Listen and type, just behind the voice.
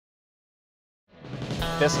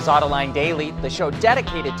This is Autoline Daily, the show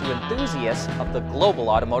dedicated to enthusiasts of the global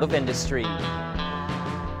automotive industry.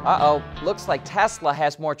 Looks like Tesla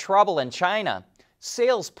has more trouble in China.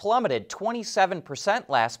 Sales plummeted 27%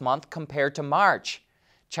 last month compared to March.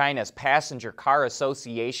 China's Passenger Car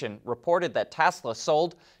Association reported that Tesla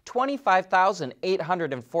sold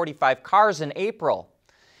 25,845 cars in April.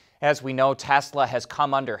 As we know, Tesla has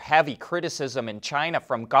come under heavy criticism in China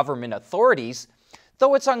from government authorities,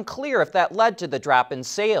 though it's unclear if that led to the drop in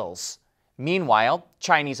sales. Meanwhile,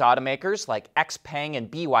 Chinese automakers like XPeng and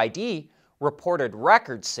BYD reported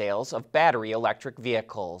record sales of battery electric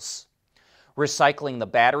vehicles. Recycling the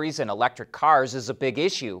batteries in electric cars is a big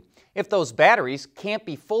issue. If those batteries can't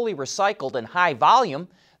be fully recycled in high volume,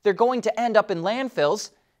 they're going to end up in landfills,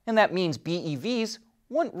 and that means BEVs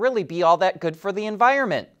wouldn't really be all that good for the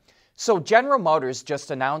environment. So General Motors just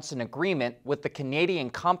announced an agreement with the Canadian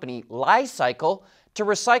company LiveWire to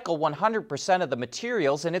recycle 100% of the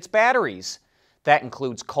materials in its batteries. That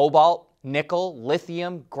includes cobalt, nickel,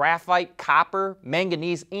 lithium, graphite, copper,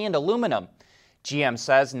 manganese, and aluminum. GM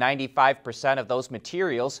says 95% of those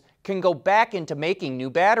materials can go back into making new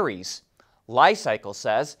batteries. LiveWire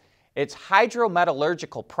says its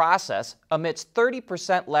hydrometallurgical process emits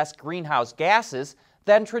 30% less greenhouse gases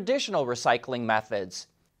than traditional recycling methods.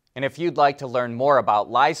 And if you'd like to learn more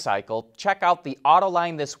about LiveWire, check out the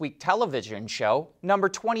Autoline This Week television show, number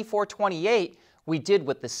 2428, we did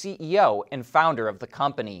with the CEO and founder of the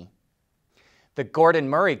company. The Gordon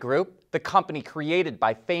Murray Group, the company created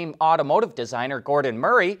by famed automotive designer Gordon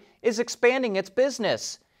Murray, is expanding its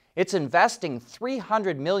business. It's investing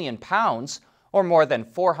 £300 million, or more than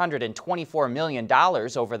 $424 million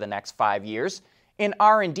over the next 5 years, in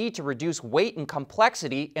R&D to reduce weight and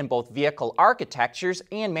complexity in both vehicle architectures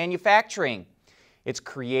and manufacturing. It's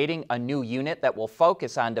creating a new unit that will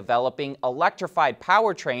focus on developing electrified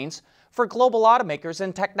powertrains for global automakers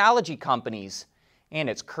and technology companies. And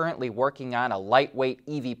it's currently working on a lightweight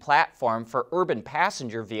EV platform for urban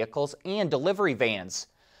passenger vehicles and delivery vans.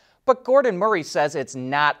 But Gordon Murray says it's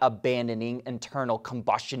not abandoning internal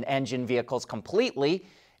combustion engine vehicles completely,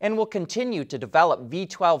 and will continue to develop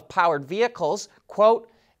V12-powered vehicles, quote,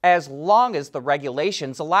 as long as the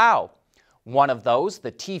regulations allow. One of those,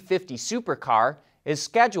 the T50 supercar, is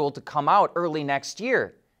scheduled to come out early next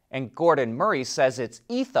year, and Gordon Murray says its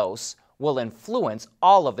ethos will influence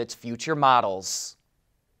all of its future models.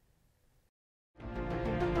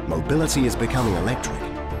 Mobility is becoming electric,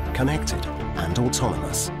 connected, and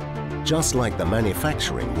autonomous, just like the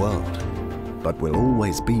manufacturing world. But will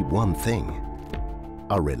always be one thing: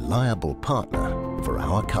 a reliable partner for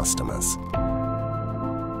our customers.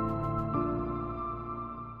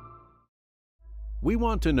 We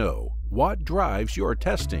want to know what drives your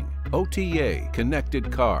testing. OTA,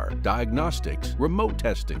 connected car, diagnostics, remote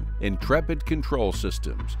testing. Intrepid Control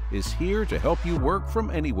Systems is here to help you work from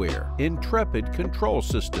anywhere. Intrepid Control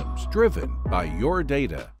Systems, driven by your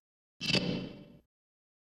data.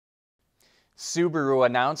 Subaru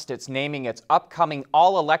announced it's naming its upcoming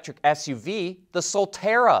all-electric SUV the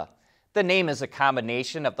Solterra. The name is a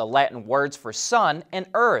combination of the Latin words for sun and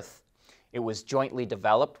earth. It was jointly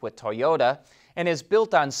developed with Toyota and is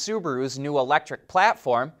built on Subaru's new electric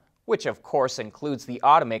platform, which of course includes the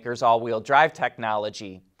automaker's all-wheel drive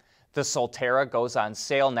technology. The Solterra goes on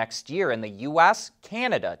sale next year in the US,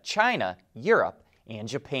 Canada, China, Europe, and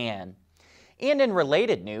Japan. And in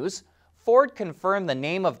related news, Ford confirmed the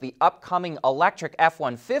name of the upcoming electric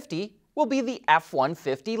F-150 will be the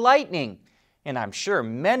F-150 Lightning. And I'm sure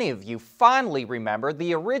many of you fondly remember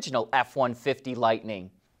the original F-150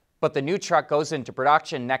 Lightning. But the new truck goes into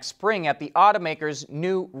production next spring at the automaker's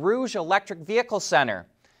new Rouge Electric Vehicle Center.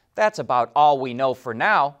 That's about all we know for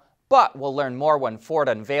now, but we'll learn more when Ford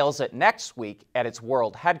unveils it next week at its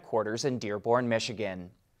world headquarters in Dearborn,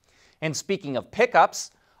 Michigan. And speaking of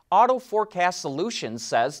pickups, Auto Forecast Solutions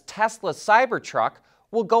says Tesla's Cybertruck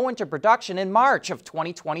will go into production in March of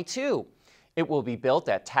 2022. It will be built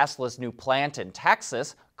at Tesla's new plant in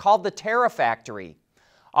Texas called the Terafactory.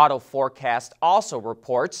 Auto Forecast also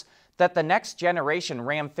reports that the next generation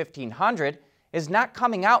Ram 1500 is not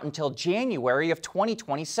coming out until January of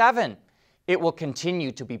 2027. It will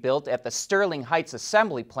continue to be built at the Sterling Heights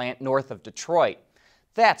assembly plant north of Detroit.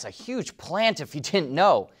 That's a huge plant if you didn't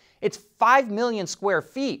know. It's 5 million square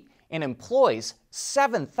feet and employs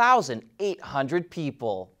 7,800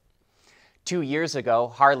 people. 2 years ago,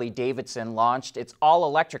 Harley-Davidson launched its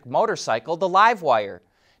all-electric motorcycle, the LiveWire.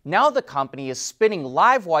 Now the company is spinning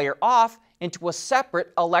LiveWire off into a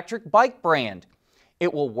separate electric bike brand.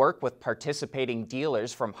 It will work with participating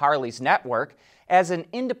dealers from Harley's network as an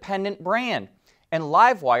independent brand, and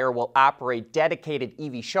LiveWire will operate dedicated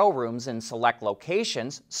EV showrooms in select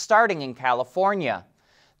locations, starting in California.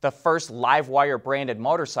 The first LiveWire branded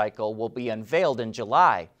motorcycle will be unveiled in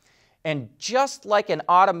July. And just like an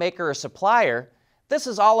automaker or supplier, this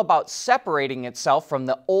is all about separating itself from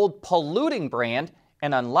the old polluting brand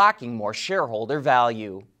and unlocking more shareholder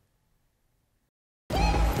value.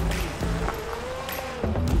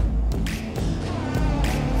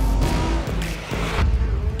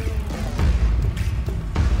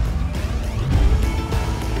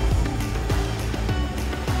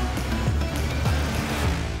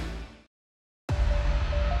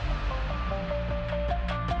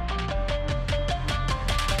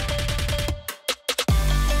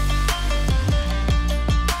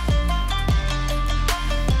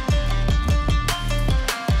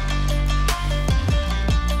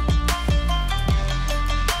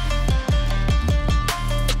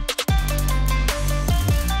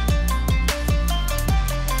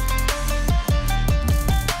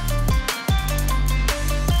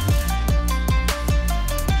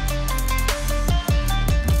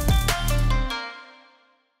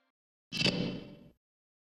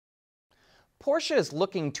 Porsche is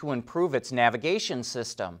looking to improve its navigation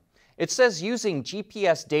system. It says using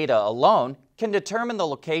GPS data alone can determine the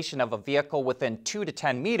location of a vehicle within 2 to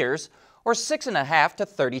 10 meters or 6.5 to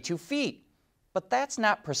 32 feet. But that's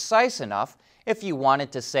not precise enough if you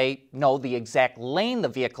wanted to say know the exact lane the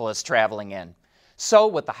vehicle is traveling in. So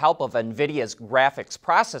with the help of NVIDIA's graphics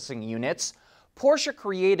processing units, Porsche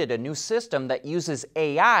created a new system that uses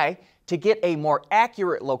AI to get a more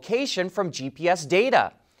accurate location from GPS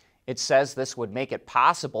data. It says this would make it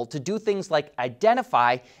possible to do things like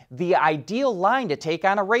identify the ideal line to take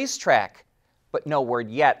on a racetrack. But no word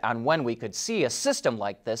yet on when we could see a system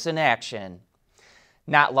like this in action.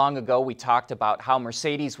 Not long ago, we talked about how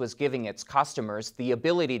Mercedes was giving its customers the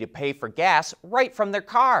ability to pay for gas right from their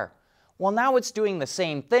car. Well, now it's doing the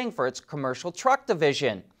same thing for its commercial truck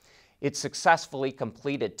division. It successfully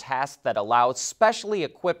completed tasks that allowed specially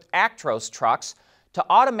equipped Actros trucks to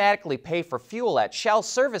automatically pay for fuel at Shell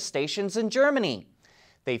service stations in Germany.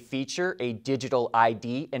 They feature a digital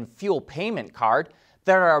ID and fuel payment card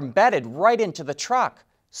that are embedded right into the truck,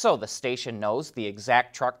 so the station knows the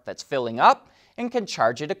exact truck that's filling up and can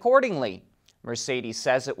charge it accordingly. Mercedes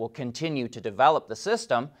says it will continue to develop the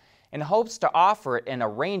system and hopes to offer it in a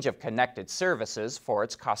range of connected services for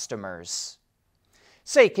its customers.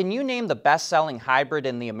 Say, can you name the best-selling hybrid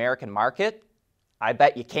in the American market? I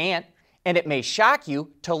bet you can't. And it may shock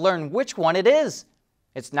you to learn which one it is.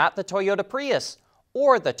 It's not the Toyota Prius,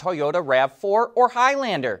 or the Toyota RAV4 or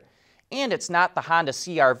Highlander. And it's not the Honda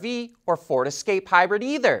CR-V or Ford Escape Hybrid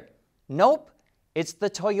either. Nope, it's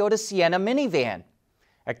the Toyota Sienna minivan.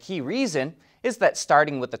 A key reason is that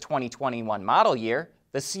starting with the 2021 model year,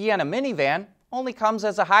 the Sienna minivan only comes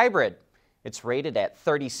as a hybrid. It's rated at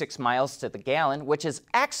 36 miles to the gallon, which is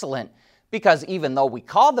excellent because even though we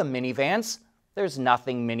call them minivans, there's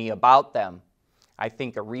nothing mini about them. I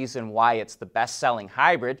think a reason why it's the best-selling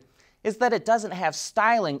hybrid is that it doesn't have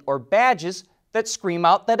styling or badges that scream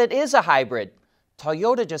out that it is a hybrid.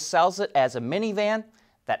 Toyota just sells it as a minivan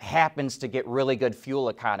that happens to get really good fuel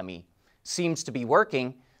economy. Seems to be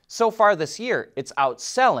working. So far this year, it's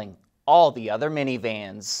outselling all the other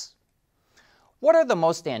minivans. What are the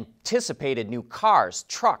most anticipated new cars,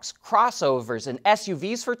 trucks, crossovers, and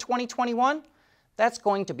SUVs for 2021? That's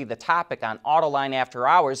going to be the topic on Autoline After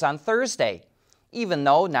Hours on Thursday. Even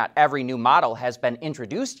though not every new model has been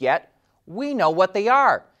introduced yet, we know what they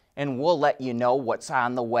are, and we'll let you know what's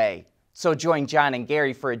on the way. So join John and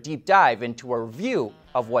Gary for a deep dive into a review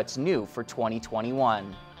of what's new for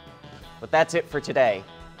 2021. But that's it for today.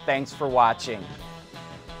 Thanks for watching.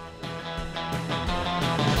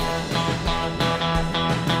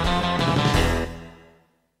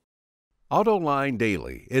 Autoline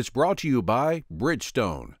Daily is brought to you by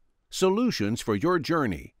Bridgestone, solutions for your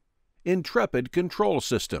journey. Intrepid Control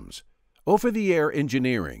Systems, over-the-air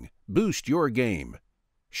engineering, boost your game.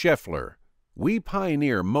 Scheffler, we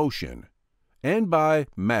pioneer motion. And by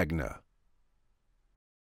Magna.